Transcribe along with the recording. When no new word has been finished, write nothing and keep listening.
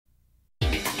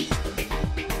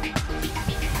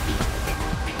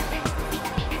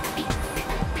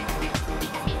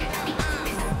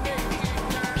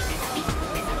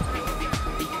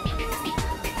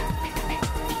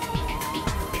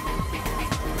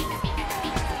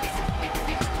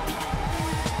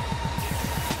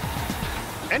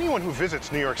Anyone who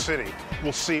visits New York City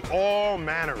will see all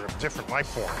manner of different life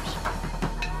forms.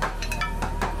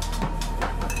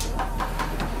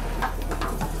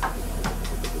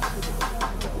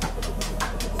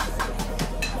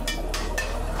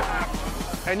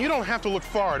 And you don't have to look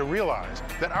far to realize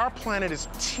that our planet is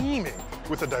teeming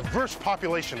with a diverse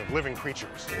population of living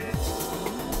creatures.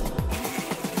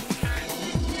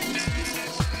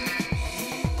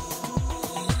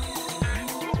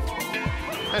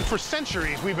 And for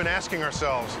centuries, we've been asking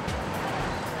ourselves,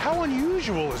 how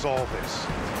unusual is all this?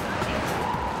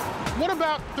 What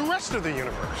about the rest of the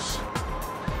universe?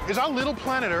 Is our little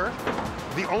planet Earth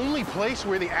the only place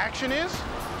where the action is?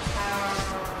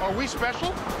 Are we special?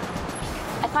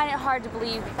 I find it hard to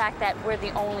believe the fact that we're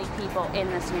the only people in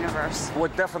this universe. We're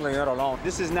definitely not alone.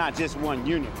 This is not just one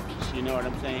universe, you know what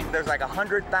I'm saying? There's like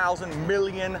 100,000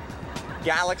 million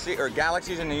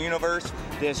galaxies in the universe.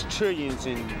 There's trillions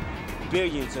and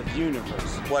billions of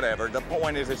universe. Whatever. The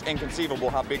point is, it's inconceivable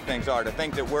how big things are. To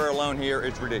think that we're alone here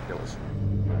is ridiculous.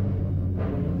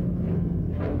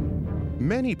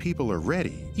 Many people are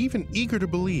ready, even eager to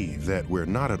believe that we're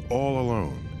not at all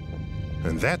alone.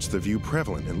 And that's the view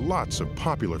prevalent in lots of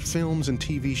popular films and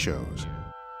TV shows.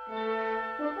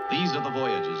 These are the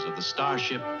voyages of the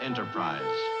Starship Enterprise.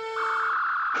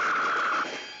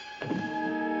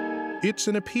 It's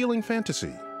an appealing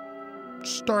fantasy.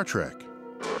 Star Trek.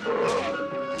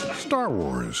 Star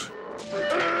Wars.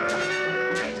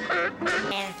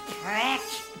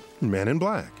 Men in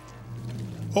Black.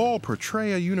 All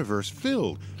portray a universe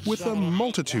filled with a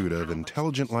multitude of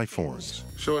intelligent life forms.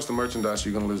 Show us the merchandise,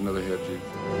 you're gonna lose another head, G.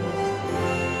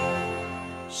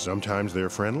 Sometimes they're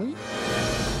friendly,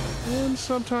 and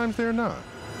sometimes they're not.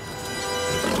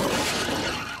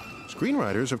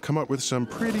 Screenwriters have come up with some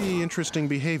pretty interesting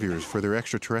behaviors for their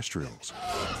extraterrestrials.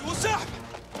 What's up?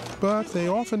 But they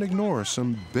often ignore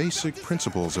some basic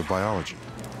principles of biology.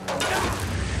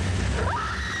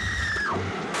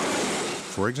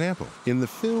 For example, in the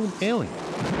film Alien,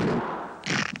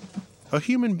 a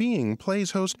human being plays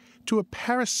host to a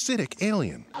parasitic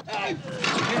alien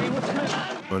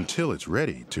until it's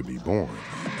ready to be born.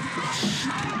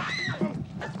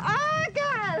 Oh,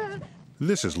 God!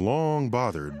 This has long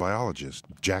bothered biologist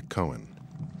Jack Cohen.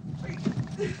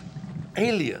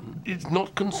 Alien is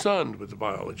not concerned with the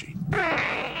biology.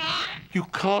 You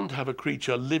can't have a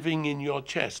creature living in your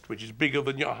chest, which is bigger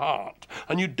than your heart,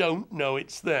 and you don't know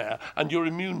it's there, and your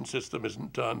immune system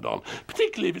isn't turned on,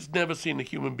 particularly if it's never seen a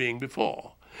human being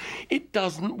before. It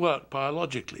doesn't work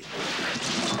biologically.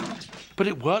 But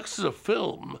it works as a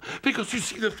film, because you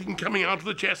see the thing coming out of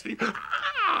the chest,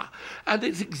 and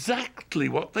it's exactly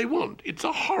what they want. It's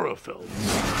a horror film.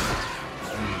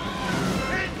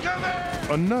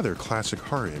 Another classic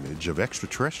horror image of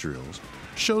extraterrestrials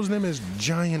shows them as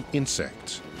giant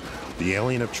insects, the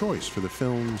alien of choice for the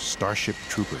film Starship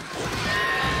Troopers.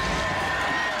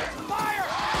 Fire!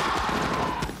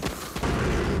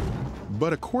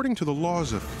 But according to the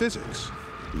laws of physics,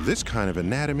 this kind of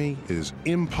anatomy is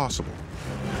impossible.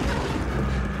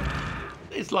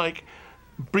 It's like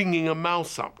bringing a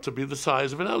mouse up to be the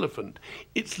size of an elephant.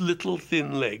 Its little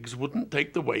thin legs wouldn't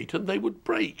take the weight and they would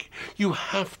break. You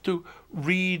have to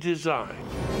redesign.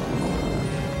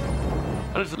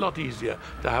 And it's a lot easier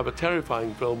to have a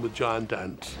terrifying film with giant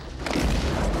ants.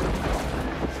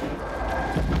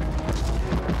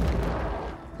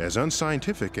 As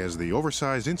unscientific as the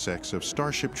oversized insects of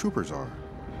Starship Troopers are,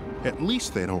 at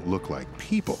least they don't look like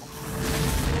people.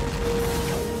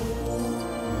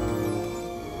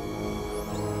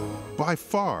 By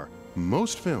far,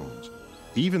 most films,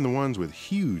 even the ones with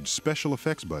huge special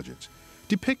effects budgets,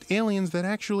 depict aliens that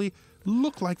actually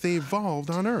look like they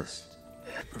evolved on Earth,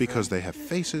 because they have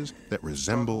faces that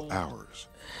resemble ours.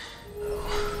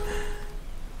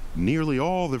 Nearly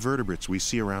all the vertebrates we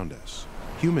see around us,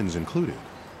 humans included,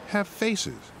 have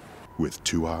faces with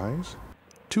 2 eyes,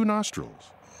 2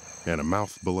 nostrils, and a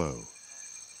mouth below.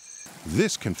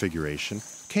 This configuration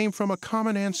came from a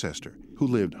common ancestor who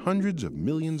lived hundreds of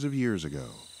millions of years ago.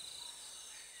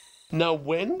 Now,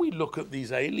 when we look at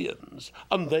these aliens,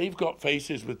 and they've got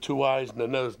faces with 2 eyes and a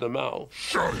nose and a mouth,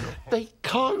 they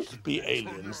can't be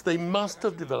aliens. They must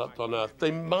have developed on Earth.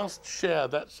 They must share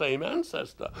that same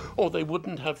ancestor, or they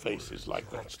wouldn't have faces like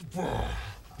that.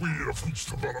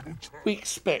 We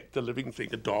expect a living thing,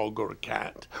 a dog or a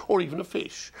cat, or even a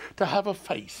fish, to have a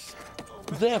face.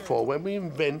 Therefore, when we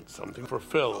invent something for a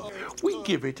film, we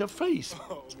give it a face.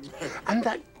 And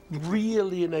that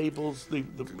really enables the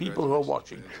people who are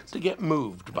watching to get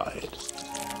moved by it.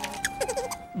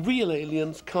 Real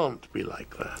aliens can't be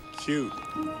like that. Shoot.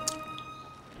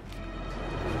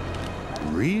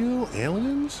 Real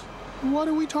aliens? What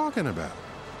are we talking about?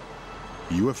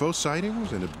 UFO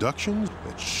sightings and abductions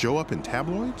that show up in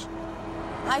tabloids?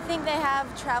 I think they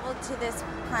have traveled to this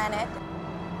planet.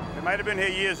 They might have been here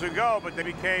years ago, but they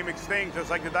became extinct just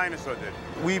like the dinosaur did.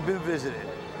 We've been visited.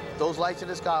 Those lights in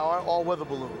the sky aren't all weather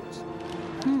balloons.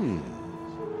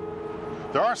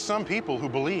 There are some people who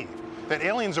believe that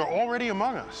aliens are already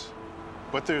among us,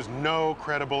 but there's no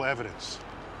credible evidence.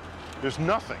 There's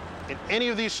nothing in any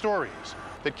of these stories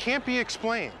that can't be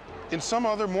explained in some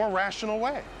other more rational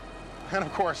way. And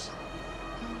of course,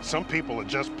 some people are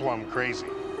just plumb crazy.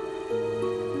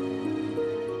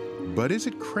 But is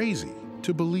it crazy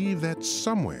to believe that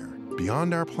somewhere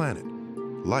beyond our planet,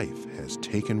 life has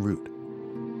taken root?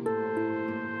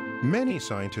 Many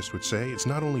scientists would say it's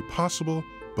not only possible,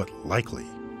 but likely.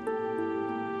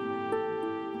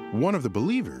 One of the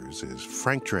believers is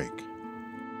Frank Drake.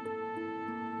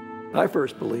 I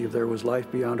first believed there was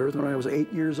life beyond Earth when I was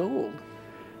 8 years old.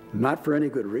 Not for any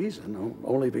good reason,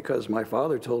 only because my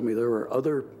father told me there were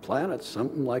other planets,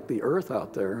 something like the Earth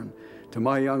out there. And to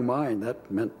my young mind,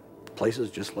 that meant places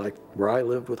just like where I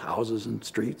lived, with houses and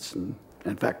streets, and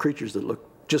in fact, creatures that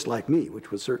looked just like me,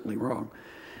 which was certainly wrong.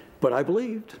 But I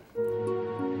believed.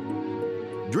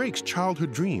 Drake's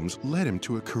childhood dreams led him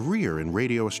to a career in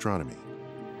radio astronomy,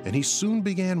 and he soon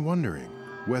began wondering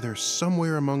whether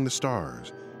somewhere among the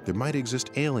stars there might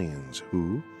exist aliens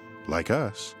who, like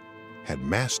us, had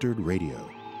mastered radio.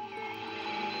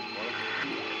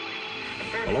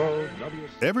 Hello.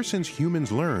 Ever since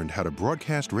humans learned how to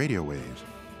broadcast radio waves,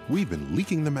 we've been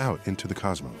leaking them out into the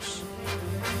cosmos.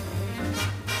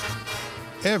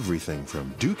 Everything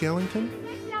from Duke Ellington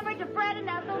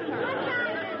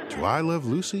to I Love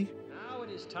Lucy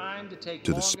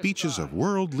to the speeches of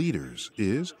world leaders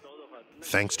is,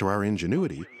 thanks to our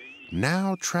ingenuity,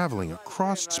 now traveling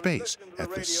across space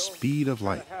at the speed of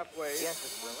light.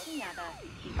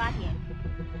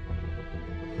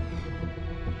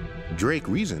 Drake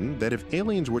reasoned that if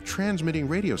aliens were transmitting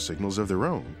radio signals of their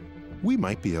own, we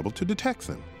might be able to detect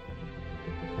them.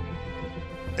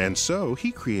 And so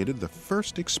he created the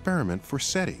first experiment for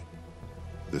SETI,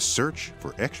 the search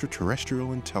for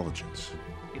extraterrestrial intelligence.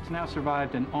 It's now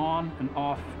survived an on, an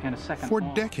off, and a second For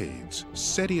on. decades,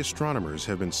 SETI astronomers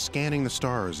have been scanning the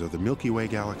stars of the Milky Way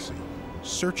galaxy,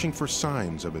 searching for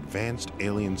signs of advanced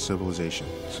alien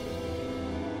civilizations.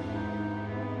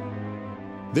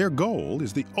 Their goal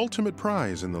is the ultimate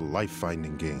prize in the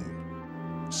life-finding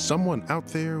game. Someone out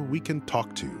there we can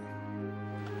talk to.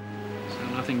 So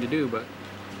nothing to do but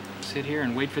sit here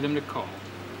and wait for them to call.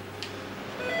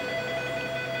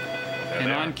 And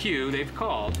on cue, they've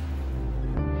called.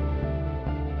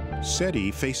 SETI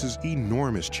faces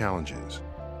enormous challenges,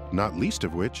 not least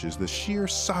of which is the sheer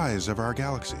size of our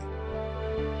galaxy.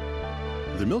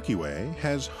 The Milky Way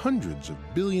has hundreds of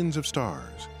billions of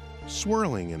stars,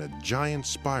 swirling in a giant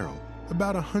spiral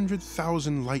about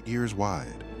 100,000 light years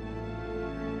wide.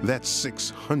 That's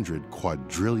 600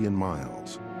 quadrillion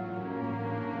miles.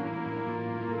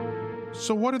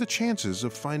 So what are the chances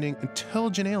of finding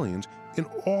intelligent aliens in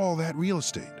all that real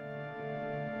estate?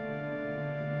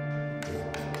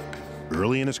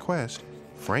 Early in his quest,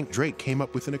 Frank Drake came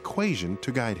up with an equation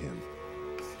to guide him.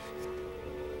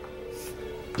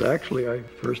 Actually, I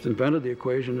first invented the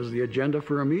equation as the agenda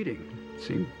for a meeting. It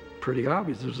seemed pretty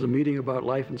obvious. This was a meeting about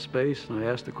life in space, and I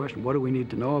asked the question, what do we need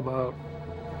to know about?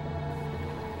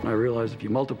 And I realized if you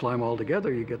multiply them all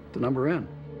together, you get the number n.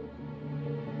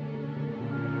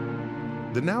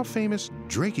 The now famous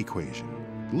Drake equation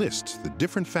lists the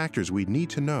different factors we'd need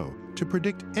to know to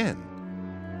predict n,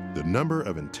 the number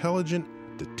of intelligent,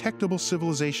 detectable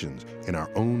civilizations in our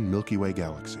own Milky Way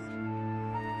galaxy.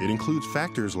 It includes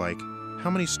factors like how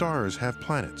many stars have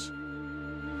planets,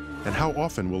 and how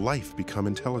often will life become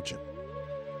intelligent,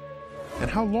 and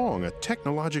how long a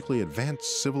technologically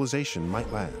advanced civilization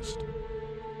might last.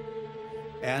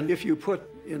 And if you put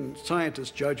in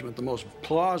scientists' judgment the most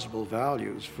plausible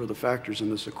values for the factors in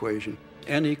this equation,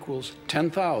 n equals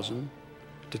 10,000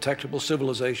 detectable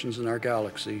civilizations in our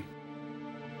galaxy.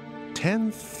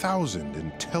 10,000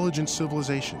 intelligent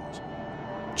civilizations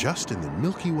just in the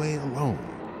Milky Way alone.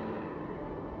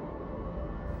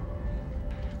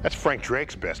 That's Frank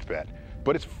Drake's best bet,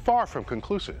 but it's far from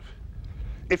conclusive.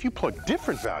 If you plug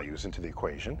different values into the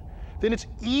equation, then it's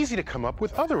easy to come up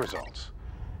with other results.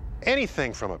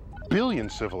 Anything from 1 billion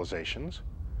civilizations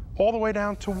all the way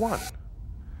down to 1,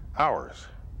 ours.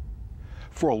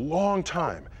 For a long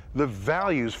time, the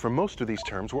values for most of these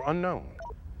terms were unknown.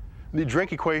 The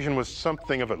Drake equation was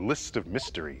something of a list of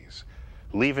mysteries,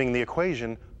 leaving the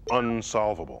equation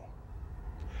unsolvable.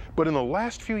 But in the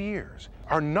last few years,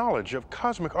 our knowledge of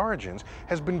cosmic origins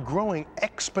has been growing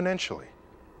exponentially.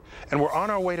 and we're on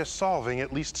our way to solving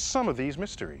at least some of these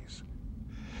mysteries.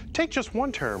 Take just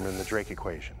one term in the Drake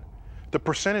equation, the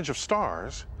percentage of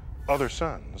stars, other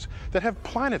suns, that have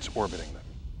planets orbiting them.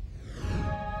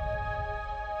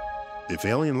 If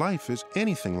alien life is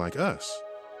anything like us,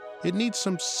 it needs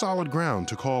some solid ground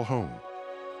to call home.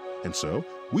 And so,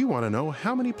 we want to know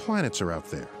how many planets are out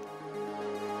there.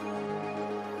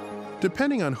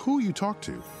 Depending on who you talk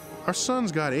to, our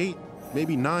sun's got 8,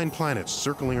 maybe 9 planets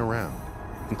circling around,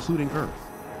 including Earth.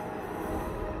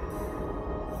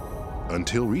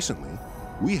 Until recently,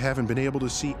 we haven't been able to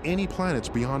see any planets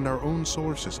beyond our own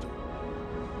solar system.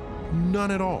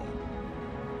 None at all.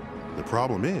 The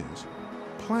problem is,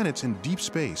 planets in deep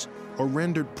space are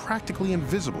rendered practically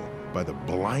invisible by the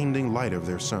blinding light of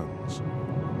their suns.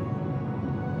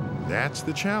 That's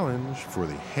the challenge for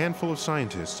the handful of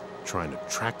scientists trying to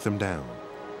track them down.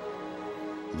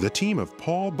 The team of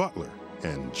Paul Butler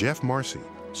and Jeff Marcy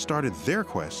started their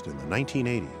quest in the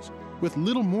 1980s with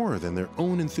little more than their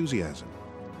own enthusiasm.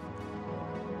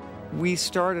 We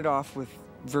started off with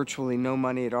virtually no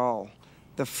money at all.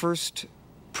 The first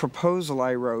proposal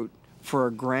I wrote for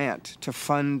a grant to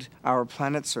fund our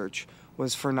planet search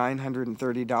was for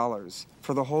 $930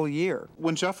 for the whole year.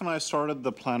 When Jeff and I started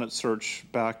the planet search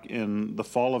back in the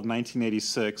fall of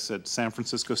 1986 at San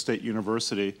Francisco State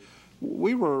University,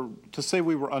 to say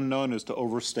we were unknown is to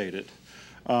overstate it.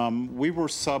 We were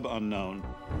sub-unknown.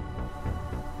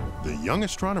 The young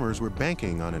astronomers were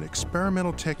banking on an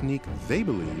experimental technique they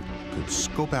believed could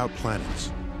scope out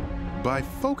planets by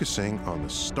focusing on the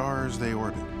stars they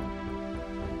orbit.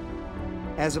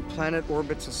 As a planet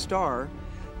orbits a star,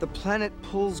 the planet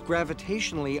pulls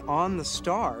gravitationally on the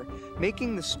star,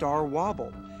 making the star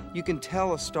wobble. You can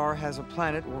tell a star has a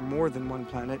planet, or more than one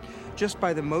planet, just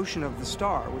by the motion of the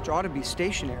star, which ought to be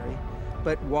stationary,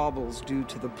 but wobbles due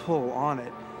to the pull on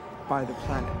it by the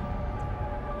planet.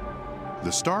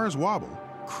 The star's wobble,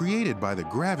 created by the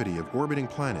gravity of orbiting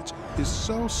planets, is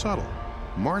so subtle,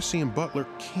 Marcy and Butler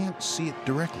can't see it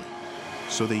directly,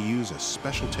 so they use a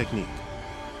special technique.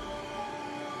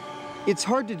 It's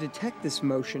hard to detect this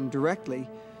motion directly,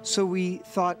 so we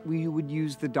thought we would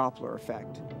use the Doppler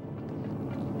effect.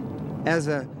 As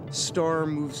a star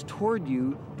moves toward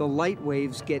you, the light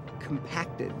waves get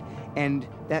compacted, and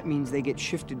that means they get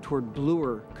shifted toward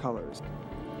bluer colors.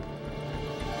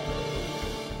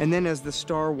 And then as the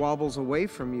star wobbles away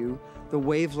from you, the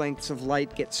wavelengths of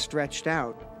light get stretched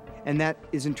out, and that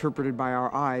is interpreted by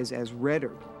our eyes as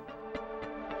redder.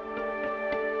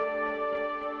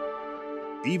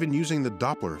 Even using the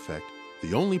Doppler effect,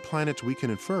 the only planets we can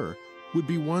infer would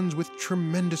be ones with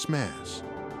tremendous mass.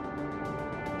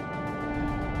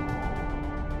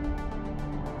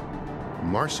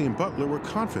 Marcy and Butler were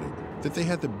confident that they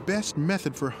had the best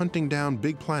method for hunting down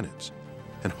big planets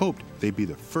and hoped they'd be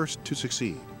the first to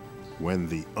succeed when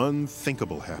the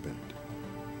unthinkable happened.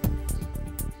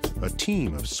 A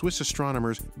team of Swiss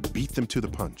astronomers beat them to the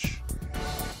punch.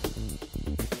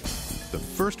 The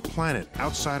first planet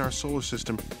outside our solar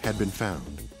system had been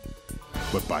found,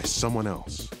 but by someone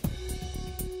else.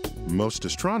 Most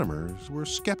astronomers were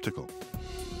skeptical.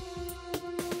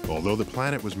 Although the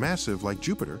planet was massive like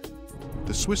Jupiter,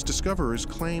 the Swiss discoverers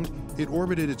claimed it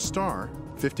orbited its star,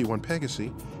 51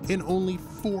 Pegasi, in only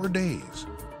 4 days.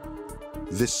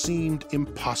 This seemed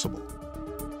impossible.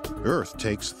 Earth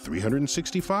takes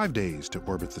 365 days to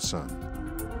orbit the Sun,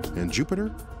 and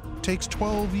Jupiter takes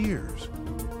 12 years.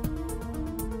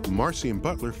 Marcy and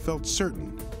Butler felt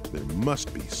certain there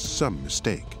must be some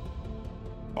mistake.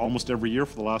 Almost every year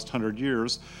for the last 100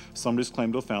 years, somebody's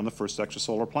claimed to have found the first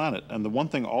extrasolar planet. And the one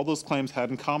thing all those claims had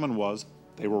in common was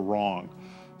they were wrong.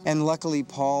 And luckily,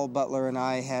 Paul Butler and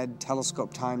I had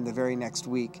telescope time the very next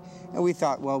week. And we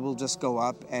thought, well, we'll just go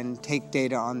up and take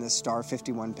data on this star,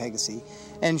 51 Pegasi,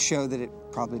 and show that it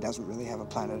probably doesn't really have a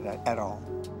planet at all.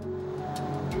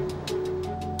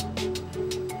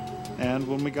 And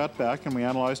when we got back and we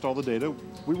analyzed all the data,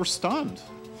 we were stunned.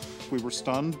 We were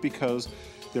stunned because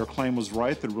their claim was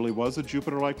right. There really was a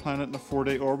Jupiter-like planet in a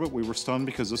 4-day orbit. We were stunned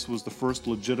because this was the first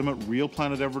legitimate real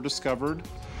planet ever discovered.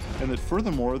 And that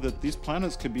furthermore, that these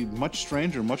planets could be much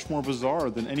stranger, much more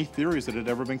bizarre than any theories that had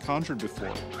ever been conjured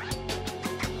before.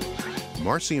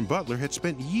 Marcy and Butler had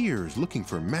spent years looking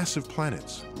for massive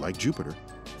planets, like Jupiter,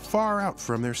 far out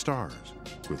from their stars,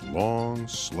 with long,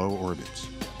 slow orbits.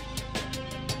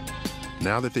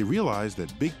 Now that they realized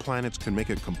that big planets can make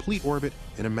a complete orbit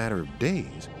in a matter of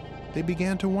days, they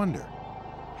began to wonder,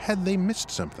 had they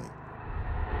missed something?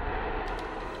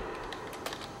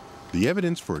 The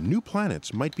evidence for new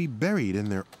planets might be buried in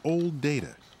their old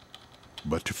data,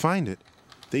 but to find it,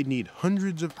 they'd need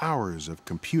hundreds of hours of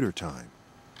computer time.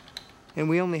 and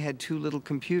we only had 2 little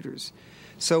computers.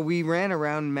 So we ran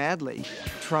around madly,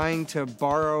 trying to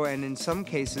borrow and in some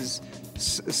cases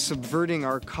subverting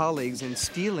our colleagues and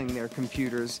stealing their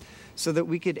computers so that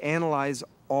we could analyze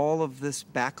all of this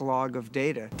backlog of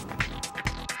data.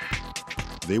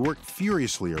 They worked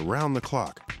furiously around the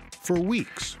clock for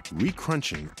weeks,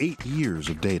 recrunching 8 years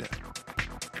of data.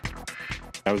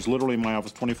 I was literally in my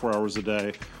office 24 hours a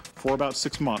day for about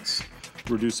 6 months,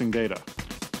 reducing data.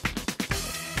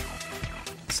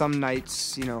 Some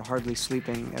nights, hardly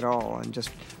sleeping at all and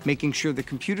just making sure the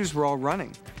computers were all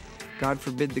running. God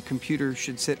forbid the computer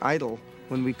should sit idle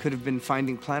when we could have been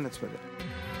finding planets with it.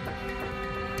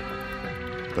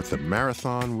 But the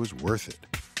marathon was worth it.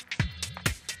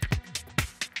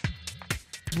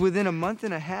 Within a month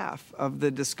and a half of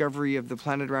the discovery of the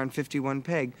planet around 51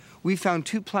 Peg, we found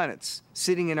 2 planets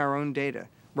sitting in our own data,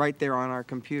 right there on our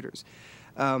computers.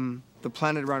 The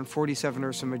planet around 47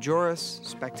 Ursa Majoris,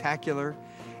 spectacular,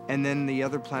 and then the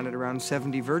other planet around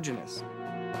 70 Virginis.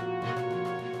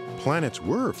 Planets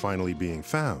were finally being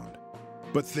found,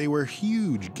 but they were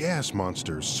huge gas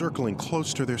monsters circling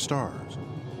close to their stars,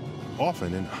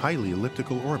 often in highly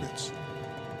elliptical orbits.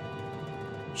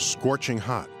 Scorching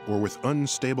hot or with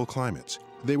unstable climates,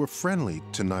 they were friendly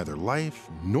to neither life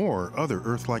nor other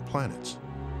Earth-like planets.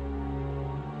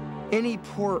 Any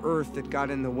poor Earth that got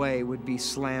in the way would be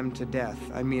slammed to death.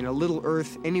 I mean, a little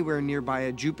Earth anywhere nearby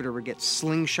a Jupiter would get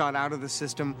slingshot out of the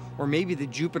system, or maybe the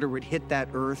Jupiter would hit that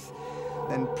Earth,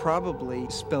 and probably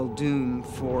spell doom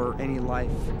for any life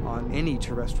on any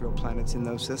terrestrial planets in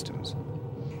those systems.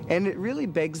 And it really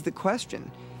begs the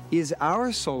question, is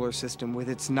our solar system with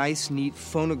its nice, neat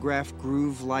phonograph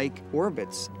groove-like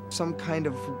orbits some kind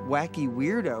of wacky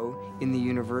weirdo in the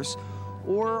universe,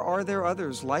 or are there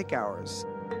others like ours?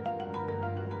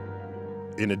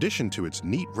 In addition to its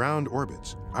neat round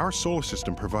orbits, our solar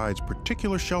system provides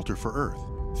particular shelter for Earth,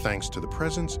 thanks to the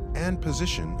presence and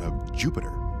position of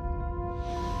Jupiter.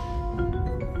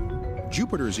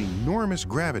 Jupiter's enormous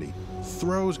gravity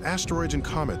throws asteroids and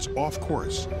comets off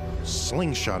course,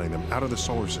 slingshotting them out of the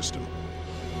solar system.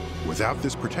 Without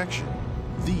this protection,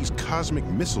 these cosmic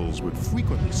missiles would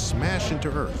frequently smash into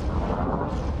Earth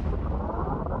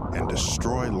and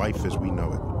destroy life as we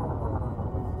know it.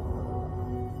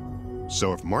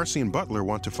 So if Marcy and Butler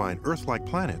want to find Earth-like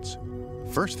planets,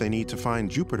 first they need to find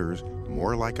Jupiters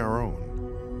more like our own.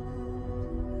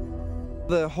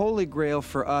 The holy grail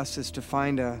for us is to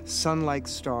find a sun-like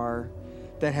star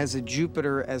that has a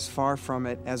Jupiter as far from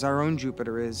it as our own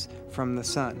Jupiter is from the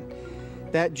sun.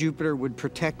 That Jupiter would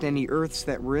protect any Earths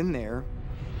that were in there.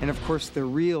 And of course, the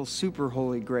real super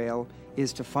holy grail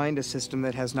is to find a system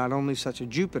that has not only such a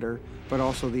Jupiter, but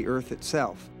also the Earth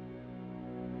itself.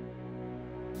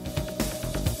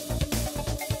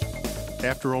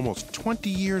 After almost 20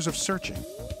 years of searching,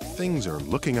 things are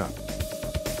looking up.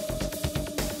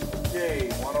 J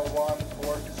 101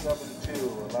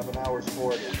 472, 11 hours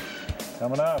 40.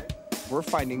 Coming up. We're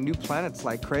finding new planets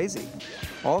like crazy,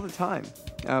 all the time.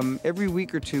 Every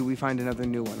week or two, we find another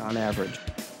new one on average.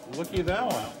 Looky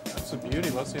that one. That's a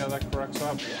beauty. Let's see how that corrects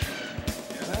up.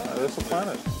 Yeah, that's a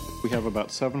planet. We have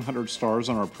about 700 stars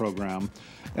on our program.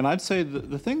 And I'd say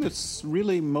the thing that's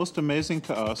really most amazing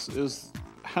to us is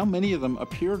how many of them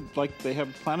appear like they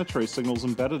have planetary signals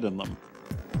embedded in them.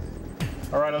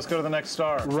 All right, let's go to the next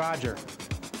star. Roger.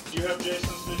 Do you have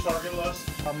Jason's new target list?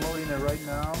 I'm loading it right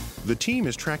now. The team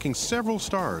is tracking several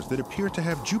stars that appear to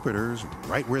have Jupiters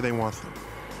right where they want them.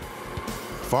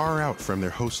 Far out from their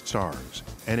host stars,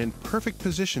 and in perfect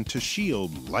position to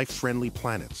shield life-friendly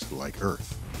planets like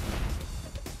Earth.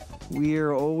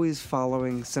 We're always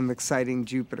following some exciting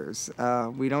Jupiters.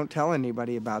 We don't tell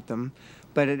anybody about them,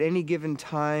 but at any given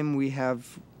time we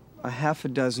have a half a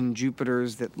dozen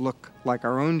Jupiters that look like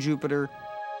our own Jupiter.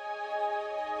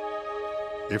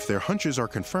 If their hunches are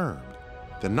confirmed,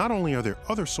 then not only are there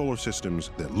other solar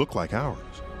systems that look like ours,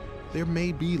 there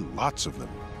may be lots of them.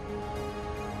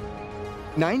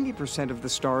 90% of the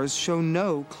stars show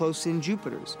no close-in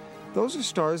Jupiters. Those are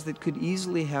stars that could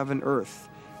easily have an Earth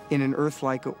in an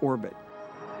Earth-like orbit.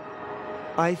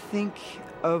 I think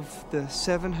of the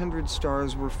 700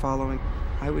 stars we're following,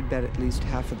 I would bet at least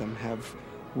half of them have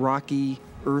rocky,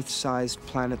 Earth-sized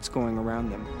planets going around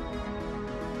them.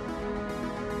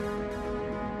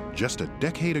 Just a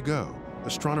decade ago,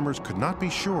 astronomers could not be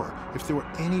sure if there were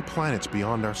any planets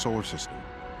beyond our solar system.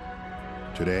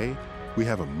 Today, we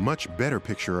have a much better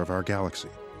picture of our galaxy.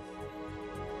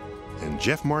 And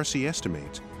Jeff Marcy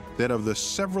estimates that of the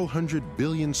several hundred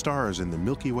billion stars in the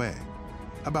Milky Way,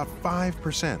 about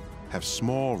 5% have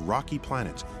small rocky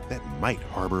planets that might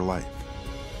harbor life.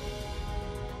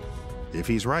 If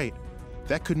he's right,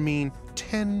 that could mean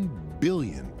 10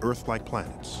 billion Earth-like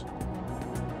planets.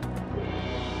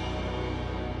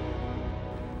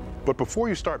 But before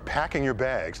you start packing your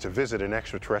bags to visit an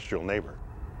extraterrestrial neighbor,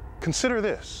 consider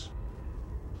this.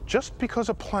 Just because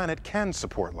a planet can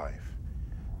support life,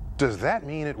 does that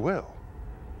mean it will?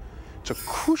 It's a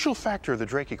crucial factor of the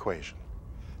Drake equation,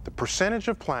 the percentage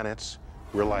of planets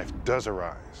where life does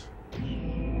arise.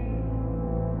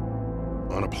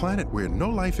 On a planet where no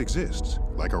life exists,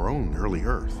 like our own early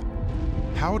Earth,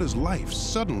 how does life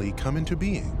suddenly come into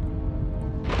being?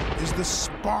 Is the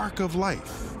spark of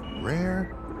life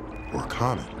rare or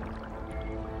common?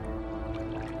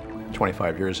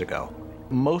 25 years ago,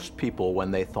 most people,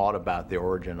 when they thought about the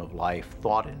origin of life,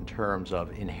 thought in terms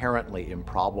of inherently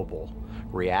improbable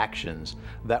reactions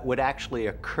that would actually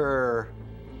occur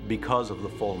because of the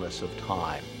fullness of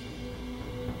time.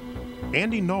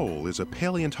 Andy Knoll is a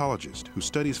paleontologist who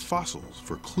studies fossils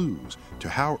for clues to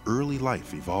how early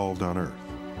life evolved on Earth.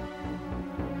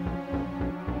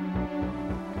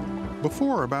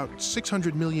 Before about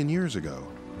 600 million years ago,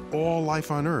 all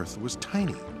life on Earth was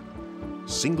tiny.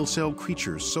 Single-celled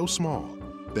creatures so small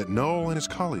that Knoll and his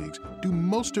colleagues do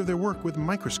most of their work with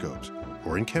microscopes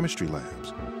or in chemistry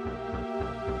labs.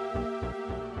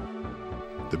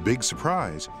 The big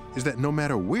surprise is that no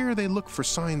matter where they look for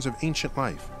signs of ancient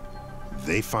life,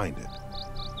 they find it.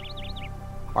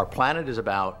 Our planet is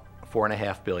about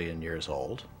 4.5 billion years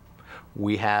old.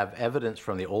 We have evidence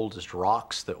from the oldest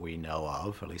rocks that we know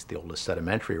of, at least the oldest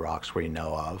sedimentary rocks we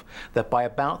know of, that by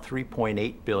about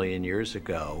 3.8 billion years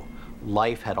ago,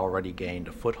 life had already gained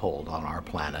a foothold on our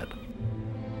planet.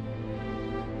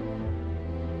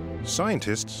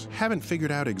 Scientists haven't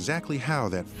figured out exactly how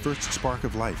that first spark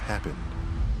of life happened.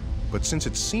 But since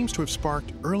it seems to have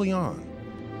sparked early on,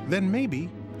 then maybe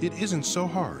it isn't so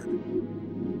hard.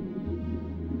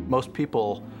 Most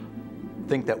people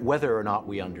think that whether or not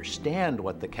we understand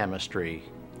what the chemistry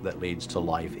that leads to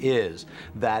life is,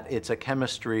 that it's a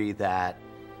chemistry that,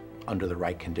 under the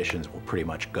right conditions, will pretty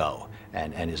much go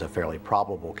and is a fairly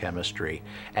probable chemistry,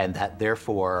 and that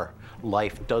therefore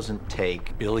life doesn't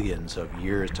take billions of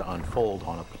years to unfold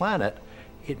on a planet.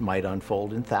 It might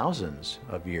unfold in thousands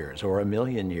of years or 1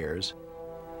 million years.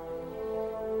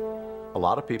 A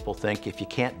lot of people think if you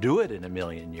can't do it in 1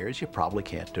 million years, you probably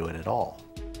can't do it at all.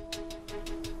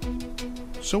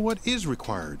 So what is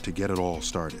required to get it all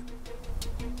started?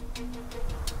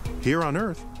 Here on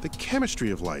Earth, the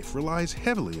chemistry of life relies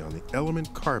heavily on the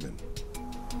element carbon.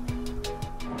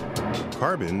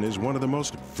 Carbon is one of the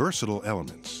most versatile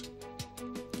elements.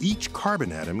 Each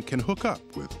carbon atom can hook up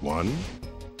with 1,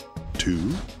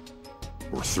 2,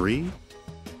 or 3,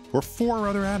 or 4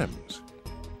 other atoms.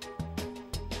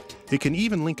 It can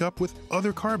even link up with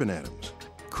other carbon atoms,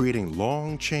 creating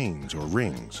long chains or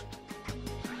rings.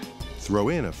 Throw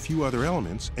in a few other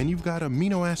elements and you've got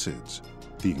amino acids,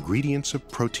 the ingredients of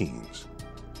proteins,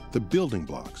 the building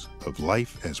blocks of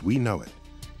life as we know it.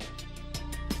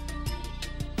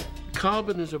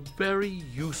 Carbon is a very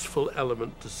useful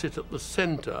element to sit at the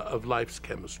center of life's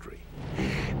chemistry.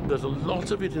 There's a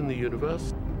lot of it in the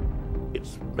universe.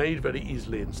 It's made very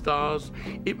easily in stars.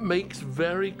 It makes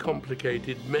very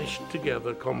complicated, meshed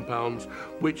together compounds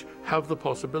which have the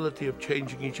possibility of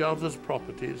changing each other's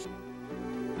properties.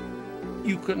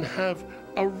 You can have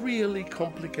a really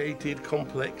complicated,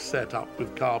 complex setup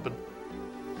with carbon.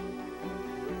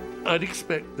 I'd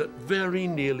expect that very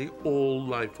nearly all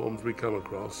life forms we come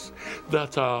across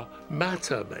that are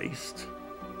matter-based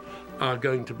are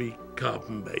going to be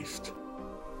carbon-based.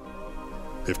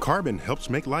 If carbon helps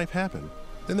make life happen,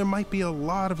 then there might be a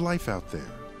lot of life out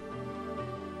there.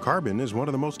 Carbon is one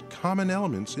of the most common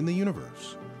elements in the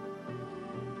universe.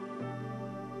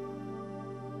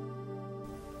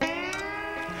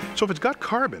 So if it's got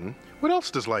carbon, what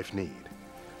else does life need?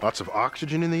 Lots of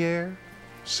oxygen in the air?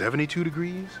 72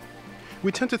 degrees?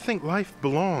 We tend to think life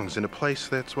belongs in a place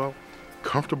that's, well,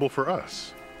 comfortable for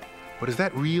us. But is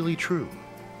that really true?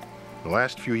 The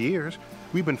last few years,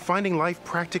 we've been finding life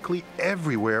practically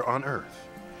everywhere on Earth,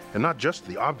 and not just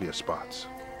the obvious spots.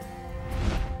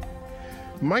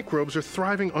 Microbes are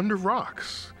thriving under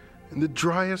rocks in the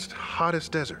driest,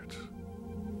 hottest deserts.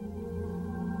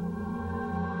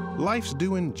 Life's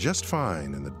doing just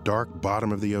fine in the dark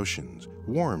bottom of the oceans,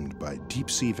 warmed by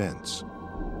deep-sea vents.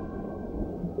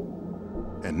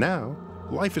 And now,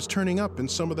 life is turning up in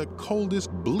some of the coldest,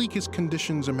 bleakest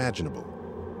conditions imaginable,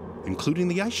 including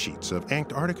the ice sheets of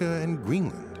Antarctica and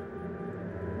Greenland.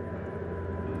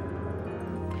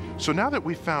 So now that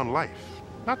we've found life,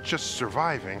 not just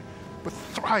surviving, but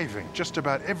thriving just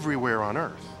about everywhere on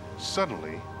Earth,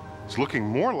 suddenly, it's looking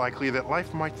more likely that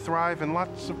life might thrive in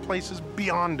lots of places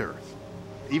beyond Earth,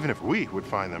 even if we would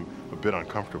find them a bit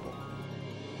uncomfortable.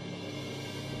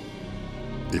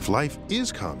 If life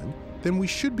is common, then we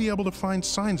should be able to find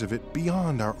signs of it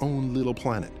beyond our own little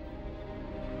planet.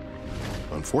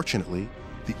 Unfortunately,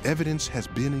 the evidence has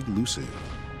been elusive.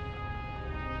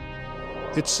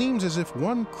 It seems as if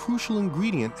one crucial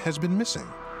ingredient has been missing.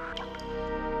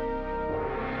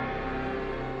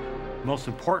 The most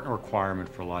important requirement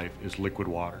for life is liquid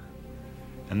water.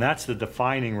 And that's the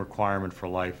defining requirement for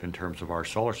life in terms of our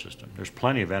solar system. There's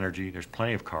plenty of energy, there's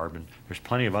plenty of carbon, there's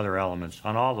plenty of other elements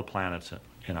on all the planets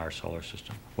in our solar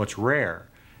system. What's rare,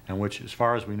 and which, as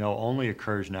far as we know, only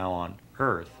occurs now on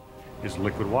Earth, is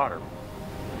liquid water.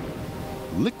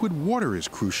 Liquid water is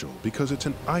crucial because it's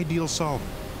an ideal solvent.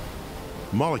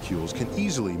 Molecules can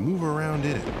easily move around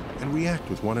in it and react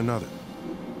with one another,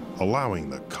 allowing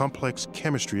the complex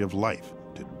chemistry of life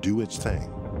to do its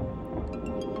thing.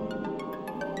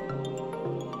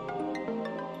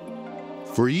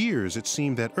 For years, it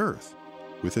seemed that Earth,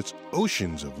 with its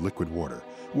oceans of liquid water,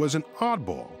 was an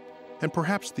oddball and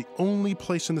perhaps the only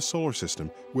place in the solar system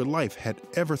where life had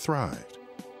ever thrived.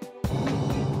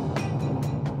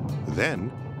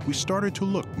 Then, we started to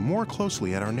look more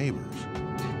closely at our neighbors.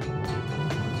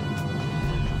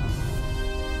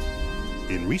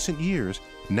 In recent years,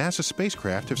 NASA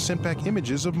spacecraft have sent back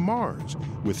images of Mars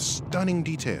with stunning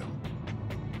detail.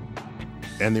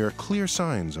 And there are clear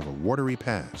signs of a watery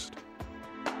past.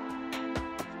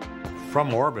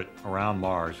 From orbit around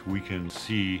Mars, we can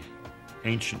see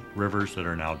ancient rivers that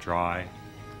are now dry,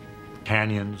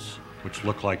 canyons which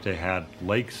look like they had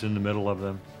lakes in the middle of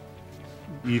them,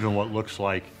 even what looks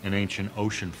like an ancient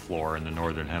ocean floor in the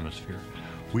northern hemisphere.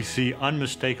 We see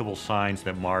unmistakable signs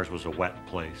that Mars was a wet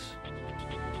place.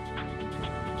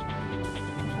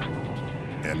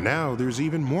 And now there's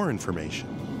even more information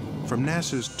from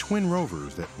NASA's twin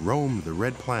rovers that roamed the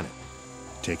red planet,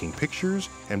 taking pictures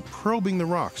and probing the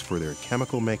rocks for their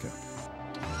chemical makeup.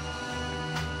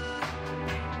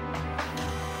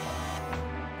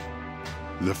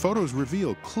 The photos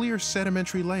reveal clear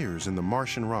sedimentary layers in the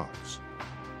Martian rocks,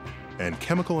 and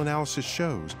chemical analysis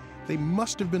shows they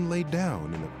must have been laid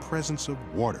down in the presence of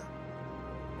water.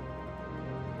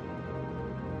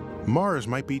 Mars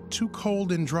might be too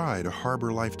cold and dry to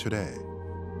harbor life today,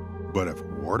 but if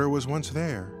water was once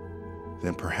there,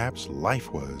 then perhaps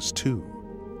life was too.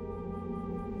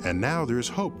 And now there's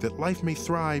hope that life may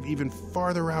thrive even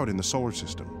farther out in the solar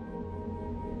system.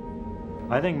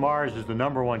 I think Mars is the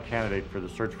 #1 candidate for the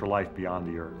search for life beyond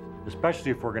the Earth,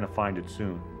 especially if we're going to find it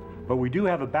soon. But we do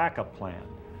have a backup plan.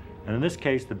 And in this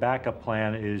case, the backup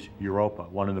plan is Europa,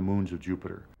 one of the moons of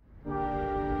Jupiter.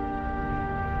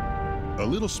 A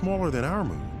little smaller than our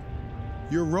moon,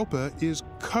 Europa is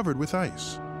covered with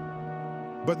ice.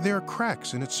 But there are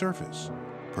cracks in its surface,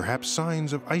 perhaps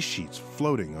signs of ice sheets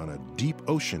floating on a deep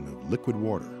ocean of liquid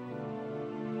water.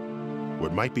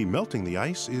 What might be melting the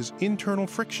ice is internal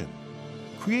friction,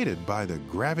 created by the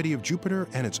gravity of Jupiter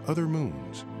and its other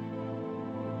moons.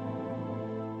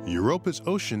 Europa's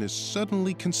ocean is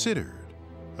suddenly considered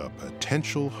a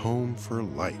potential home for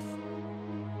life.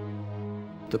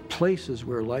 The places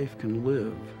where life can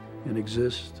live and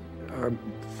exist are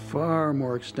far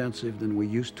more extensive than we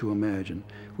used to imagine.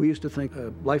 We used to think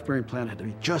a life-bearing planet had to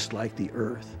be just like the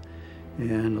Earth.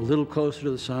 And a little closer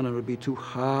to the sun, it would be too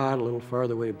hot, a little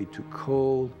farther away, it would be too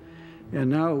cold. And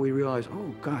now we realize,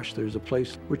 oh gosh, there's a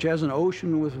place which has an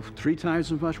ocean with 3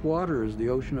 times as much water as the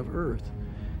ocean of Earth.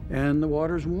 And the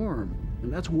water's warm.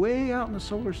 And that's way out in the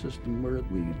solar system where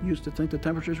we used to think the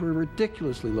temperatures were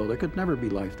ridiculously low. There could never be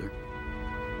life there.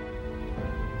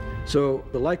 So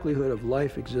the likelihood of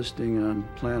life existing on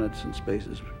planets and space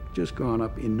has just gone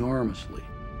up enormously.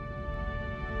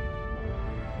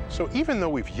 So even though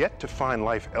we've yet to find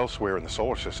life elsewhere in the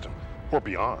solar system, or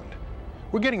beyond,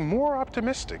 we're getting more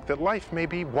optimistic that life may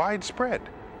be widespread.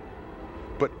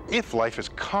 But if life is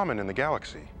common in the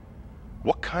galaxy,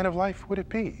 what kind of life would it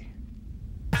be?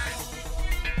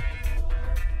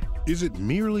 Is it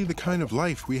merely the kind of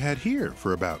life we had here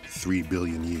for about 3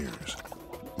 billion years?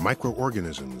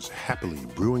 Microorganisms happily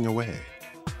brewing away,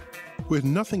 with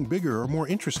nothing bigger or more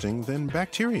interesting than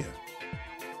bacteria?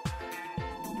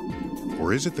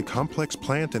 Or is it the complex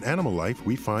plant and animal life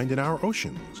we find in our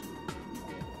oceans,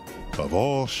 of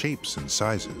all shapes and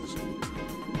sizes?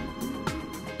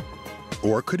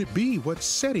 Or could it be what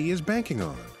SETI is banking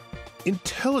on?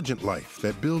 Intelligent life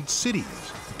that builds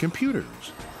cities,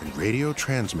 computers, and radio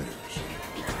transmitters.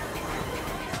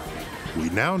 We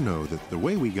now know that the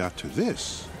way we got to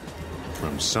this,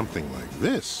 from something like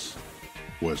this,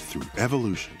 was through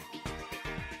evolution.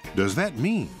 Does that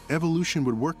mean evolution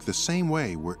would work the same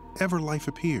way wherever life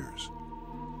appears?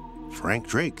 Frank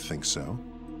Drake thinks so.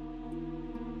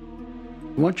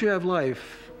 Once you have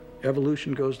life,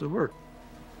 evolution goes to work.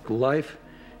 Life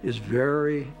is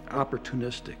very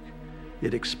opportunistic.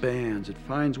 It expands, it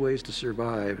finds ways to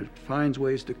survive, it finds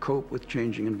ways to cope with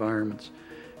changing environments.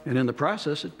 And in the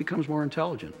process, it becomes more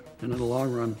intelligent. And in the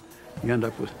long run, you end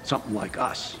up with something like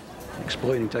us,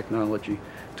 exploiting technology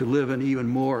to live in even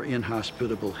more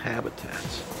inhospitable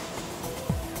habitats.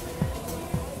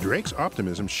 Drake's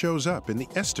optimism shows up in the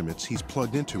estimates he's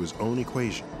plugged into his own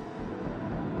equation.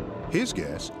 His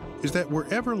guess is that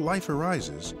wherever life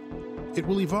arises, it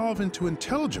will evolve into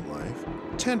intelligent life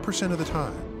 10% of the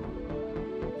time.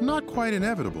 Not quite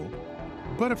inevitable,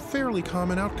 but a fairly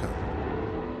common outcome.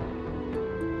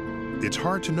 It's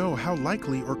hard to know how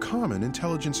likely or common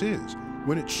intelligence is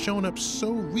when it's shown up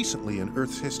so recently in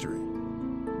Earth's history.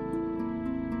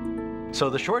 So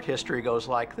the short history goes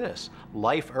like this: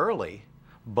 life early,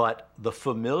 but the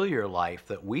familiar life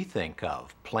that we think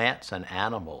of, plants and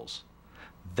animals,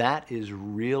 that is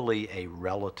really a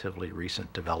relatively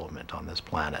recent development on this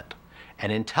planet.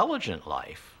 And intelligent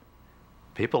life,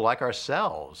 people like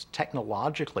ourselves,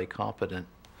 technologically competent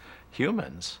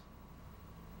humans,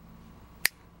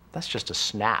 that's just a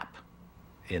snap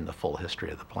in the full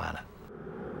history of the planet.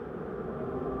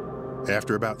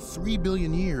 After about 3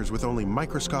 billion years with only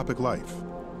microscopic life,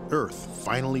 Earth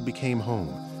finally became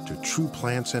home to true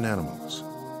plants and animals.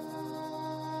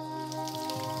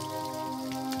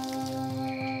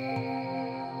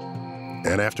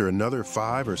 And after another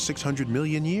 500 or 600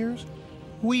 million years,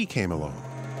 we came along.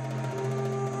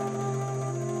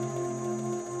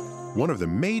 One of the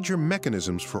major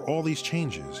mechanisms for all these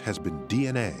changes has been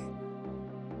DNA,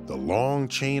 the long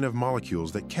chain of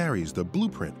molecules that carries the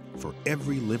blueprint for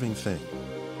every living thing.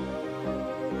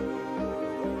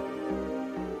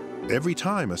 Every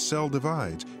time a cell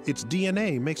divides, its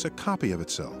DNA makes a copy of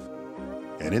itself.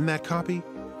 And in that copy,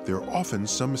 there are often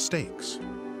some mistakes.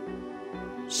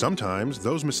 Sometimes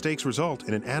those mistakes result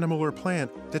in an animal or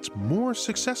plant that's more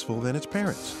successful than its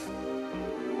parents.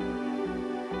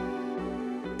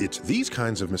 It's these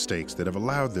kinds of mistakes that have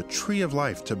allowed the tree of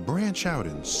life to branch out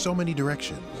in so many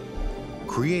directions,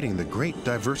 creating the great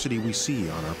diversity we see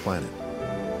on our planet.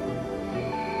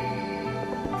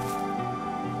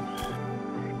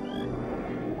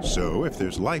 So if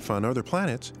there's life on other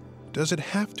planets, does it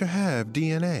have to have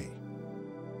DNA?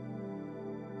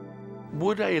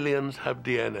 Would aliens have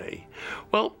DNA?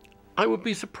 Well, I would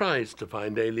be surprised to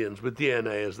find aliens with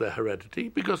DNA as their heredity,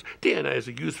 because DNA is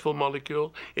a useful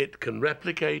molecule. It can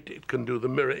replicate, it can do the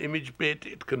mirror image bit,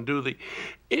 it can do the...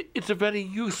 It's a very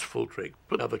useful trick,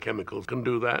 but other chemicals can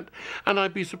do that. And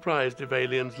I'd be surprised if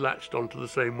aliens latched onto the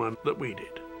same one that we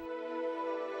did.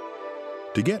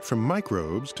 To get from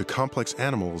microbes to complex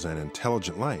animals and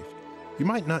intelligent life, you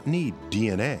might not need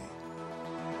DNA.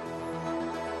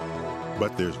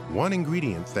 But there's one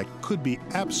ingredient that could be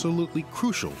absolutely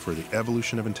crucial for the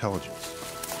evolution of intelligence.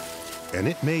 And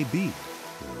it may be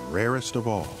the rarest of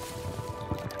all: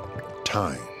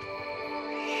 time.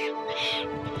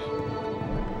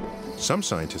 Some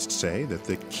scientists say that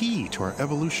the key to our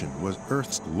evolution was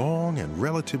Earth's long and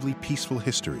relatively peaceful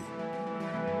history.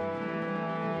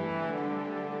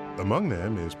 Among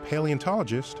them is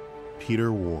paleontologist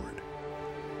Peter Ward.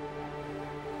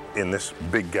 In this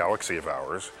big galaxy of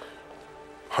ours,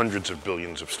 hundreds of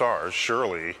billions of stars,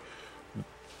 surely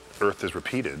Earth is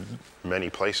repeated many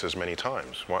places, many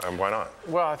times. Why not?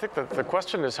 Well, I think that the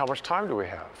question is, how much time do we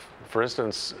have? For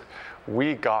instance,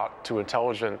 we got to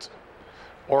intelligent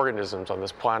organisms on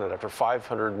this planet after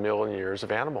 500 million years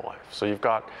of animal life. So you've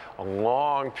got a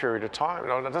long period of time.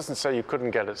 Now, that doesn't say you couldn't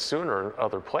get it sooner in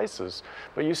other places,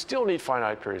 but you still need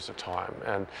finite periods of time.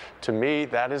 And to me,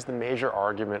 that is the major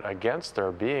argument against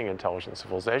there being intelligent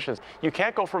civilizations. You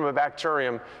can't go from a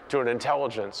bacterium to an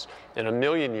intelligence in 1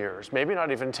 million years, maybe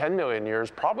not even 10 million years,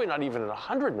 probably not even in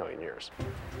 100 million years.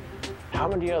 How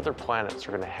many other planets are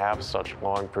going to have such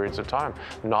long periods of time?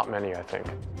 Not many, I think.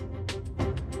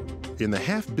 In the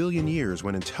 500 million years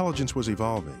when intelligence was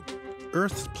evolving,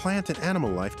 Earth's plant and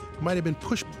animal life might have been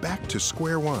pushed back to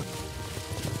square one.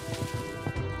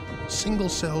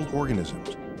 Single-celled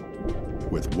organisms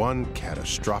with one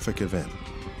catastrophic event.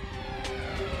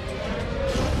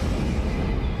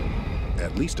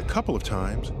 At least a couple of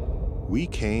times, we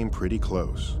came pretty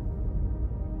close.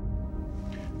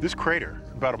 This crater,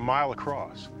 about 1 mile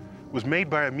across, was made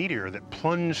by a meteor that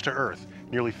plunged to Earth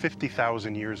nearly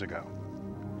 50,000 years ago.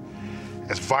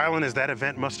 As violent as that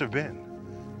event must have been,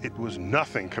 it was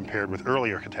nothing compared with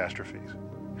earlier catastrophes.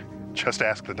 Just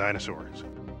ask the dinosaurs.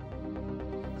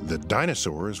 The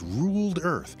dinosaurs ruled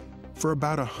Earth for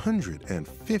about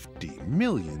 150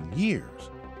 million years.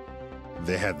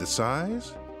 They had the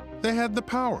size, they had the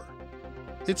power,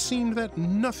 it seemed that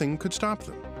nothing could stop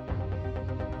them.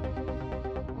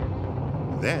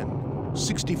 Then,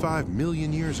 65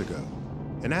 million years ago,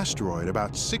 an asteroid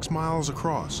about 6 miles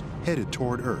across headed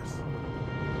toward Earth.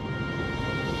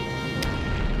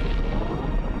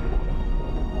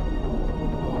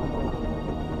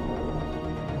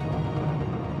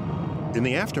 In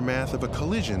the aftermath of a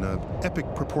collision of epic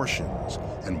proportions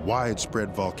and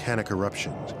widespread volcanic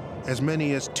eruptions, as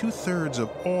many as 2/3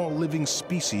 of all living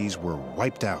species were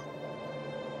wiped out.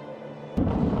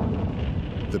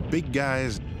 The big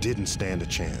guys didn't stand a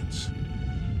chance.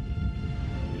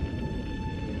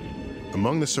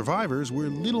 Among the survivors were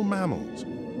little mammals,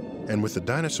 and with the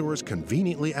dinosaurs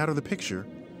conveniently out of the picture,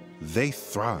 they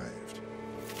thrived.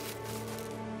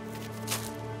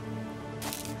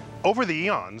 Over the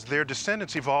eons, their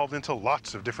descendants evolved into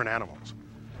lots of different animals,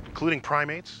 including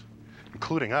primates,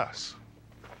 including us.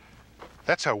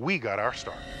 That's how we got our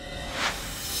start.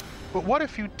 But what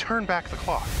if you turn back the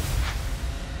clock?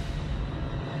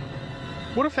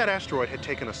 What if that asteroid had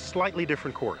taken a slightly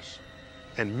different course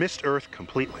and missed Earth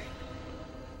completely?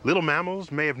 Little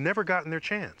mammals may have never gotten their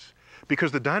chance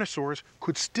because the dinosaurs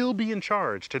could still be in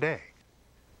charge today.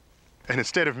 And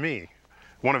instead of me,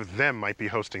 one of them might be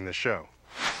hosting this show.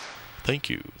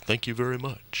 Thank you. Thank you very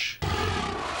much.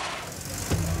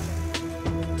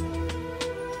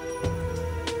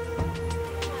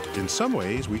 In some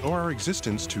ways, we owe our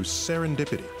existence to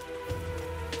serendipity.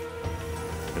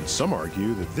 And some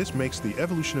argue that this makes the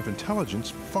evolution of intelligence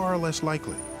far less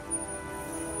likely.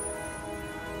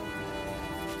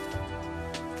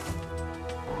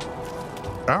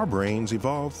 Our brains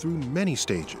evolved through many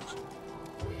stages.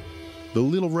 The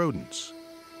little rodents,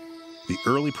 the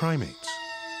early primates,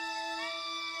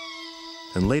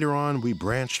 and later on we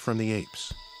branched from the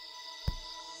apes.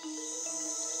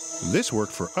 This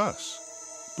worked for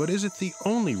us, but is it the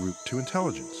only route to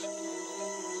intelligence?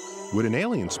 Would an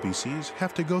alien species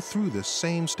have to go through the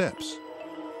same steps?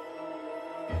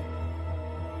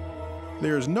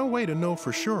 There is no way to know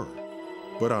for sure,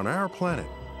 but on our planet,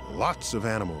 lots of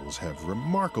animals have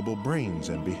remarkable brains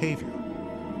and behavior,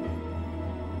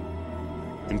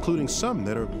 including some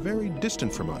that are very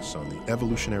distant from us on the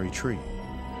evolutionary tree.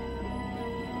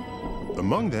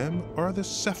 Among them are the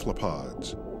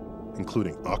cephalopods,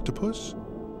 including octopus,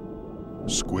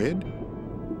 squid,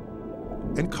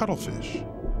 and cuttlefish.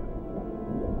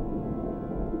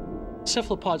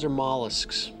 Cephalopods are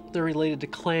mollusks. They're related to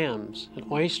clams and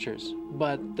oysters,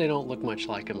 but they don't look much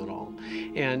like them at all.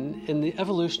 And in the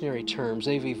evolutionary terms,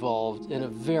 they've evolved in a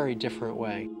very different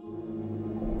way.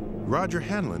 Roger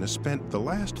Hanlon has spent the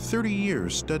last 30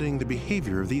 years studying the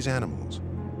behavior of these animals.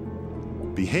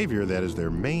 Behavior that is their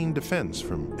main defense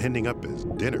from ending up as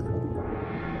dinner.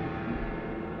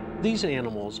 These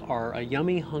animals are a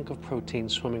yummy hunk of protein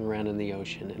swimming around in the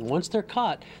ocean, and once they're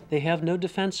caught, they have no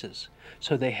defenses.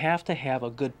 So they have to have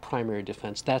a good primary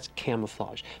defense. That's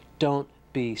camouflage. Don't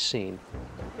be seen.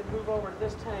 You can move over to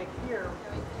this tank here.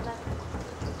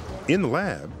 In the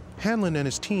lab, Hanlon and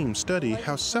his team study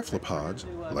how cephalopods,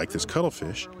 like this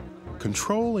cuttlefish,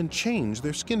 control and change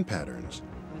their skin patterns.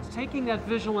 It's taking that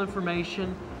visual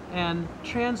information and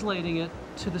translating it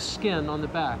to the skin on the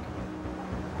back.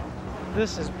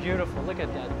 This is beautiful. Look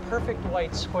at that perfect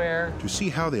white square. To see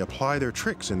how they apply their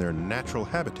tricks in their natural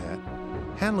habitat,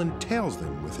 Hanlon tails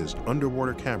them with his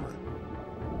underwater camera.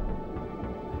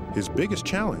 His biggest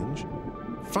challenge,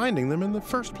 finding them in the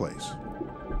first place.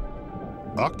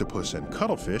 Octopus and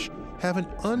cuttlefish have an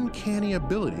uncanny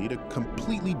ability to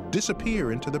completely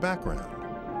disappear into the background.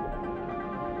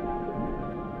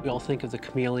 We all think of the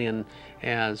chameleon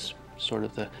as sort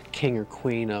of the king or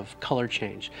queen of color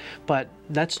change, but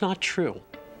that's not true.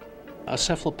 A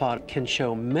cephalopod can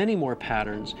show many more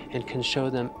patterns and can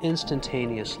show them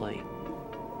instantaneously.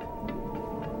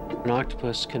 An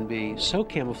octopus can be so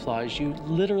camouflaged you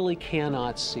literally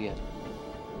cannot see it.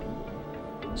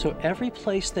 So every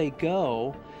place they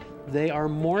go, they are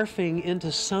morphing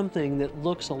into something that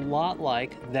looks a lot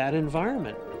like that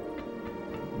environment.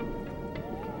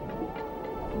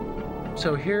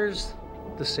 So here's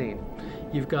the scene.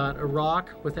 You've got a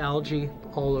rock with algae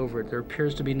all over it. There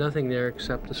appears to be nothing there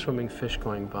except a swimming fish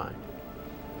going by.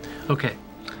 Okay,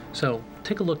 so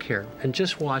take a look here and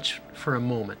just watch for a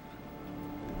moment.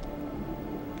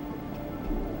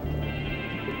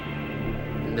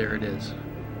 And there it is.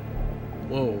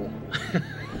 Whoa.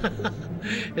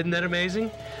 Isn't that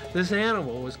amazing? This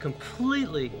animal was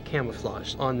completely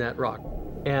camouflaged on that rock,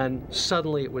 and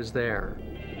suddenly it was there.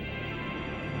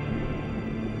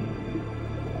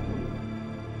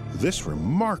 This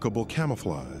remarkable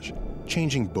camouflage,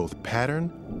 changing both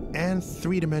pattern and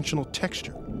three-dimensional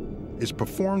texture, is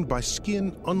performed by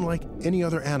skin unlike any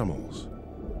other animal's.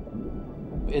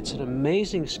 It's an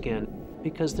amazing skin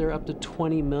because there are up to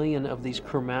 20 million of these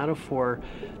chromatophore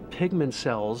pigment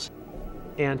cells.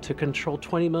 And to control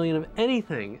 20 million of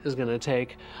anything is going to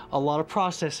take a lot of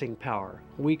processing power.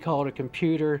 We call it a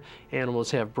computer.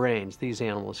 Animals have brains. These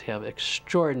animals have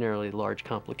extraordinarily large,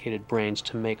 complicated brains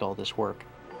to make all this work.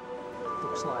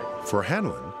 Looks like. For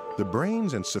Hanlon, the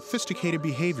brains and sophisticated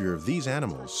behavior of these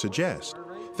animals suggest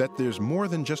that there's more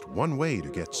than just one way to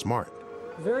get smart.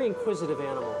 Very inquisitive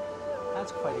animal.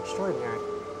 That's quite extraordinary.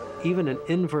 Even an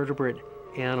invertebrate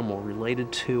animal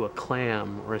related to a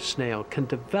clam or a snail can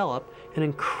develop an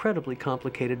incredibly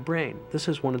complicated brain. This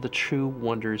is one of the true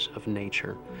wonders of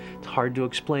nature. It's hard to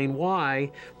explain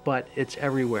why, but it's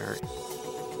everywhere.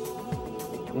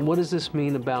 And what does this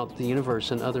mean about the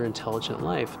universe and other intelligent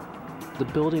life? The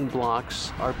building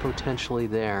blocks are potentially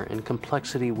there, and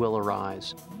complexity will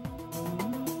arise.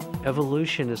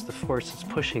 Evolution is the force that's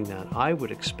pushing that. I would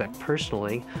expect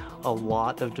personally a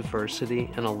lot of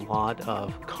diversity and a lot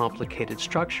of complicated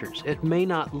structures. It may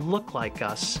not look like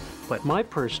us, but my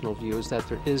personal view is that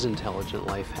there is intelligent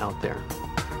life out there.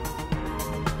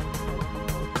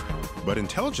 But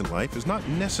intelligent life is not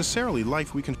necessarily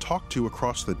life we can talk to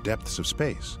across the depths of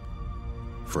space.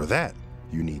 For that,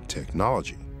 you need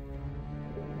technology.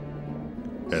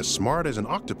 As smart as an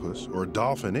octopus or a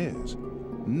dolphin is,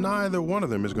 neither one of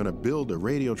them is going to build a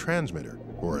radio transmitter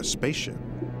or a spaceship.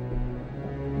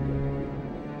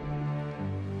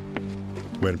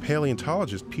 When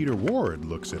paleontologist Peter Ward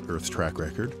looks at Earth's track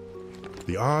record,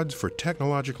 the odds for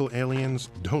technological aliens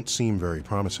don't seem very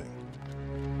promising.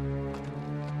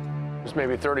 There's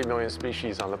maybe 30 million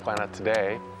species on the planet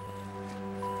today.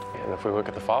 And if we look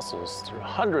at the fossils, there are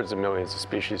hundreds of millions of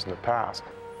species in the past.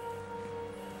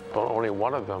 But only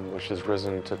one of them which has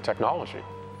risen to technology.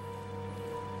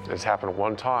 It's happened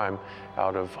one time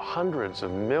out of hundreds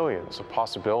of millions of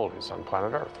possibilities on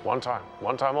planet Earth. One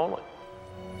time only.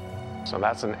 So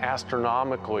that's an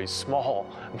astronomically small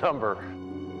number.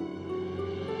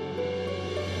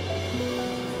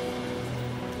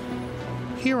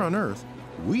 Here on Earth,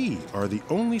 we are the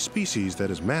only species that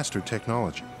has mastered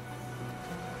technology.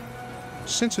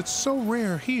 Since it's so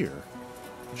rare here,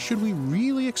 should we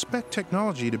really expect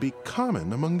technology to be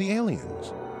common among the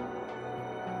aliens?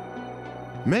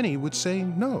 Many would say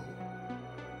no.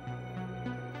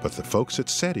 But the folks at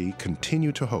SETI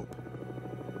continue to hope.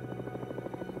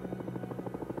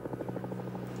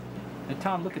 Now,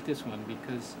 Tom, look at this one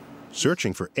because...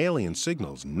 Searching for alien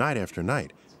signals night after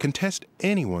night can test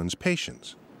anyone's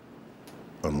patience.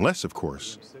 Unless, of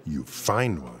course, you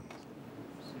find one.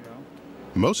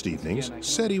 Most evenings,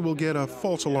 SETI will get a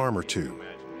false alarm or two.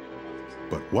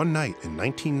 But one night in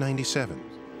 1997,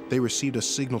 they received a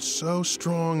signal so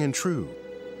strong and true,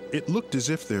 it looked as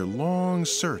if their long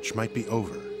search might be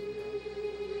over.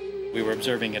 We were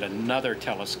observing at another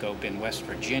telescope in West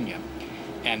Virginia,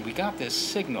 and we got this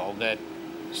signal that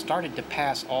started to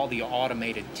pass all the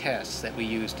automated tests that we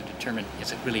use to determine,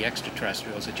 is it really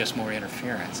extraterrestrial, is it just more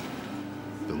interference?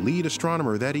 The lead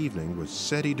astronomer that evening was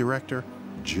SETI director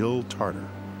Jill Tarter.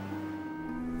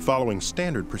 Following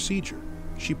standard procedure,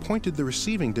 she pointed the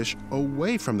receiving dish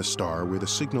away from the star where the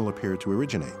signal appeared to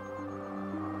originate.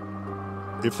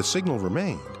 If the signal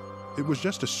remained, it was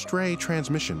just a stray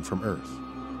transmission from Earth.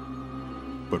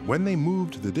 But when they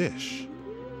moved the dish,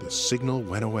 the signal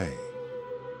went away.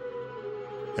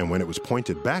 And when it was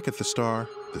pointed back at the star,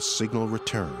 the signal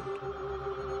returned.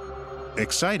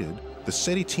 Excited, the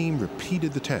SETI team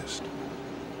repeated the test.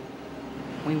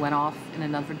 We went off in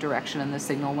another direction and the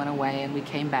signal went away, and we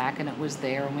came back and it was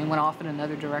there, and we went off in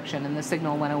another direction and the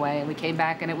signal went away, and we came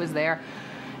back and it was there,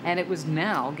 and it was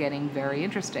now getting very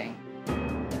interesting.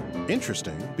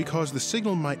 Interesting because the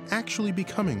signal might actually be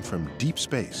coming from deep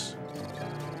space.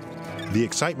 The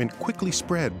excitement quickly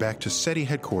spread back to SETI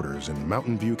headquarters in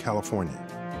Mountain View, California.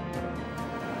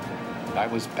 I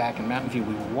was back in Mountain View.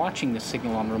 We were watching the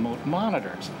signal on remote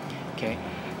monitors. Okay,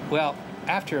 well,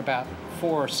 after about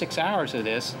 4 or 6 hours of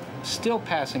this, still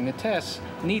passing the tests,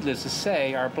 needless to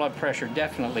say, our blood pressure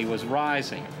definitely was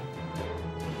rising.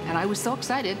 And I was so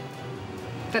excited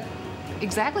that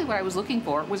exactly what I was looking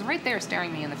for was right there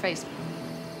staring me in the face.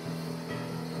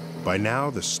 By now,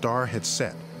 the star had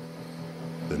set.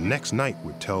 The next night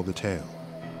would tell the tale.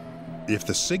 If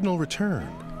the signal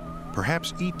returned,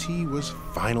 perhaps ET was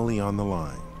finally on the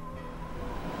line.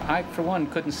 I, for one,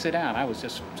 couldn't sit down. I was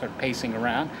just sort of pacing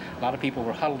around. A lot of people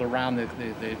were huddled around the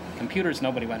computers.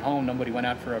 Nobody went home. Nobody went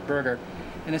out for a burger.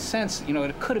 In a sense, you know,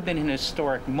 it could have been an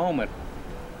historic moment.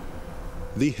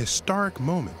 The historic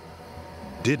moment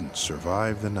didn't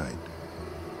survive the night.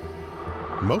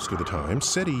 Most of the time,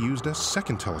 SETI used a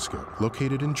second telescope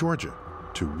located in Georgia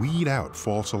to weed out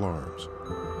false alarms.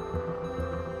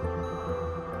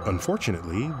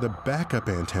 Unfortunately, the backup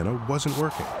antenna wasn't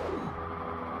working.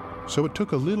 So it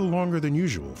took a little longer than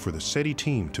usual for the SETI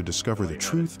team to discover the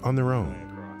truth on their own.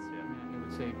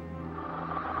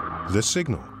 The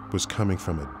signal was coming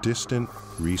from a distant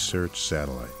research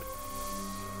satellite.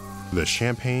 The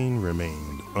champagne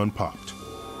remained unpopped.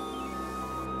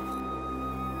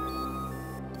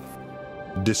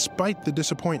 Despite the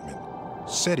disappointment,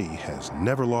 SETI has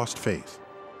never lost faith.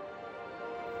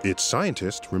 Its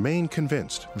scientists remain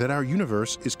convinced that our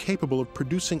universe is capable of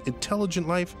producing intelligent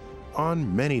life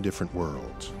on many different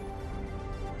worlds.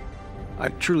 I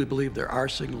truly believe there are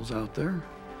signals out there.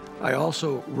 I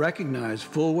also recognize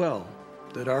full well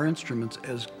that our instruments,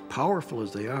 as powerful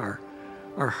as they are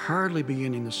hardly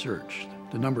beginning the search.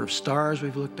 The number of stars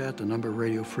we've looked at, the number of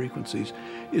radio frequencies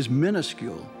is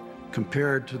minuscule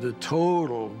compared to the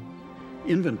total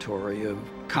inventory of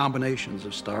combinations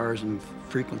of stars and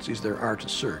frequencies there are to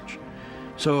search.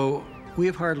 So we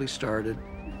have hardly started.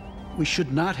 We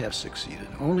should not have succeeded.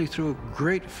 Only through a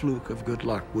great fluke of good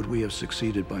luck would we have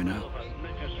succeeded by now.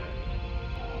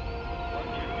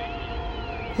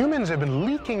 Humans have been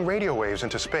leaking radio waves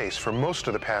into space for most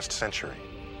of the past century.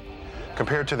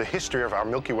 Compared to the history of our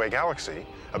Milky Way galaxy,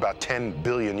 about 10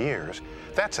 billion years,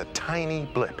 that's a tiny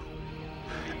blip.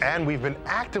 And we've been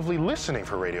actively listening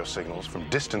for radio signals from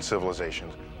distant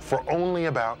civilizations for only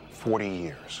about 40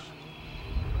 years.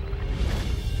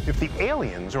 If the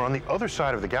aliens are on the other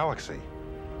side of the galaxy,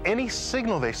 any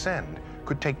signal they send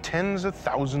could take tens of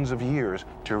thousands of years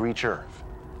to reach Earth.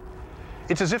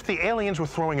 It's as if the aliens were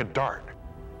throwing a dart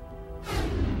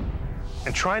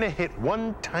and trying to hit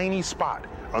one tiny spot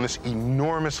on this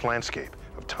enormous landscape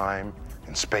of time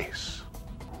and space.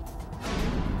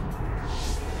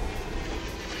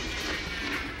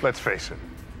 Let's face it,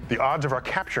 the odds of our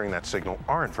capturing that signal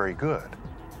aren't very good.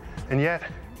 And yet,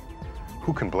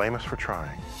 who can blame us for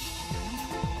trying?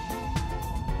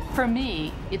 For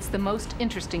me, it's the most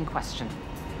interesting question.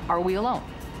 Are we alone?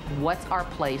 What's our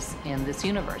place in this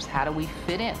universe? How do we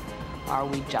fit in? Are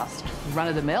we just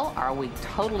run-of-the-mill? Are we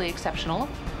totally exceptional?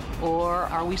 Or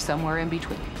are we somewhere in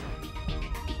between?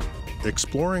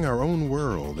 Exploring our own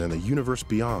world and the universe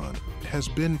beyond has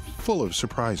been full of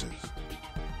surprises.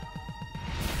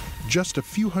 Just a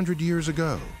few hundred years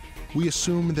ago, we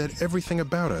assumed that everything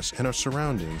about us and our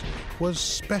surroundings was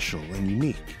special and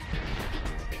unique.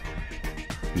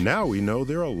 Now we know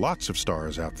there are lots of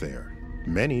stars out there,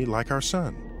 many like our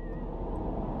sun.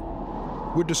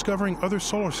 We're discovering other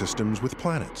solar systems with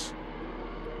planets.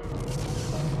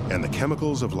 And the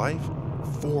chemicals of life,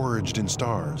 forged in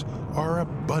stars, are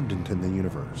abundant in the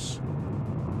universe.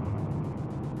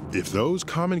 If those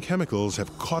common chemicals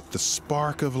have caught the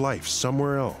spark of life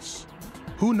somewhere else,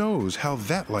 who knows how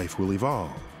that life will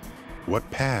evolve, what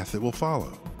path it will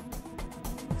follow,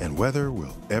 and whether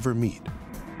we'll ever meet.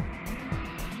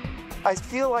 I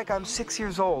feel like I'm 6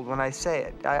 years old when I say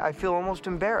it. I feel almost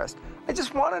embarrassed. I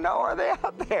just want to know, are they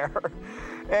out there?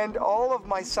 And all of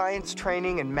my science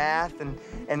training and math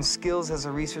and skills as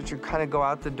a researcher kind of go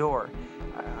out the door.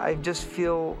 I just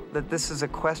feel that this is a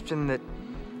question that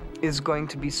is going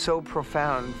to be so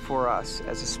profound for us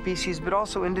as a species, but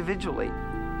also individually.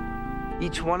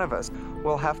 Each one of us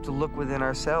will have to look within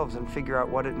ourselves and figure out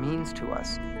what it means to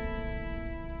us.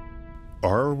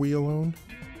 Are we alone?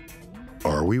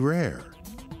 Are we rare?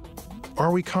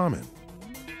 Are we common?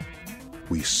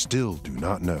 We still do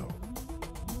not know.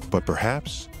 But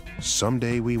perhaps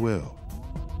someday we will.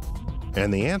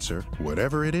 And the answer,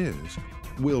 whatever it is,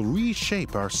 will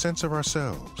reshape our sense of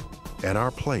ourselves and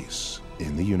our place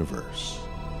in the universe.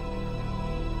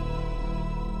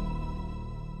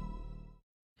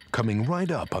 Coming right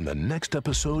up on the next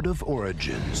episode of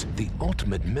Origins, the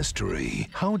ultimate mystery.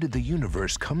 How did the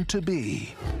universe come to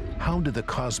be? How did the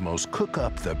cosmos cook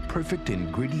up the perfect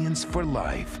ingredients for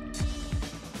life?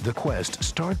 The quest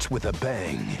starts with a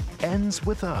bang, ends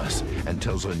with us, and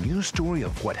tells a new story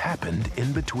of what happened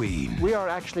in between. We are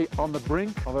actually on the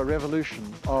brink of a revolution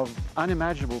of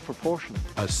unimaginable proportion.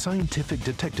 A scientific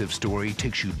detective story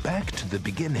takes you back to the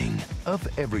beginning of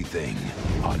everything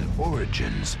on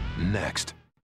Origins next.